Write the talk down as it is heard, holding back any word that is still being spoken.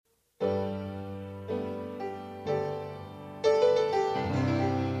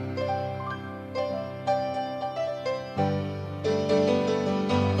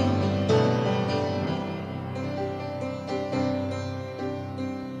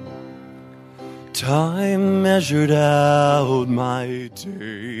Time measured out my days.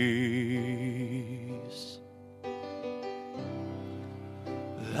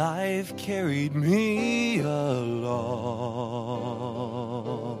 Life carried me along.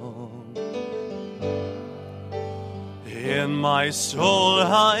 In my soul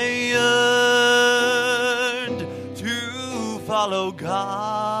I yearned to follow God,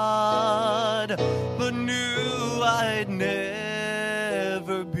 but knew I'd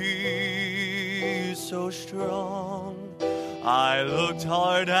never be so strong. I looked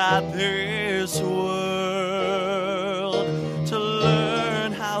hard at this world to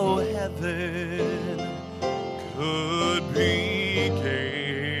learn how heaven could be gained.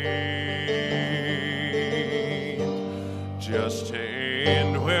 Just to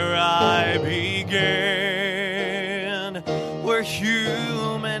end where I began, where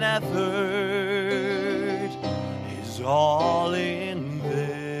human effort is all in vain.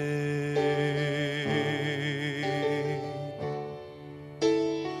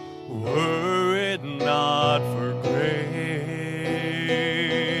 Were it not for grace,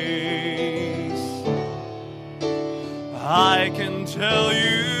 I can tell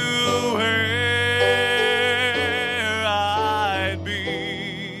you where I'd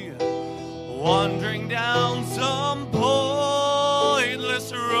be, wandering down some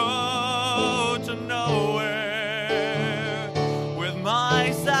pointless road to nowhere, with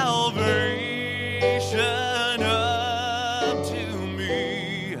my salvation up to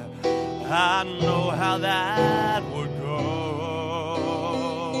me. I know how that would go.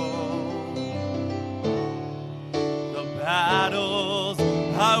 The battles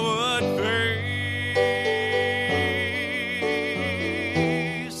I would face,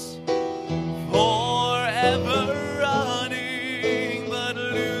 forever running but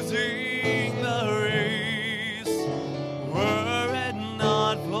losing the race, were it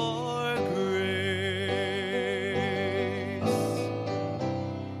not for grace.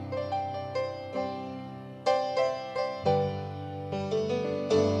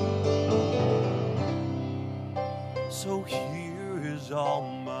 So here is all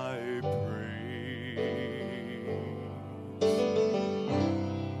my praise,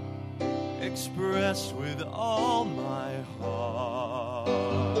 expressed with all my heart,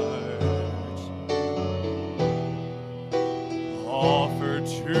 offered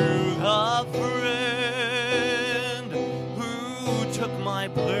to the friend who took my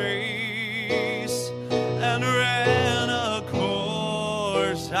place and ran a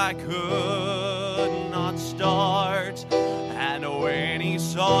course I could not start. And when he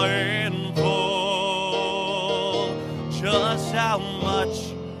saw in full just how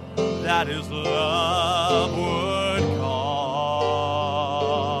much that his love would cost,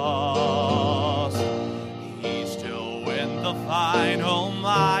 he still went the final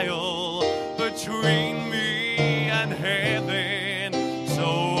mile between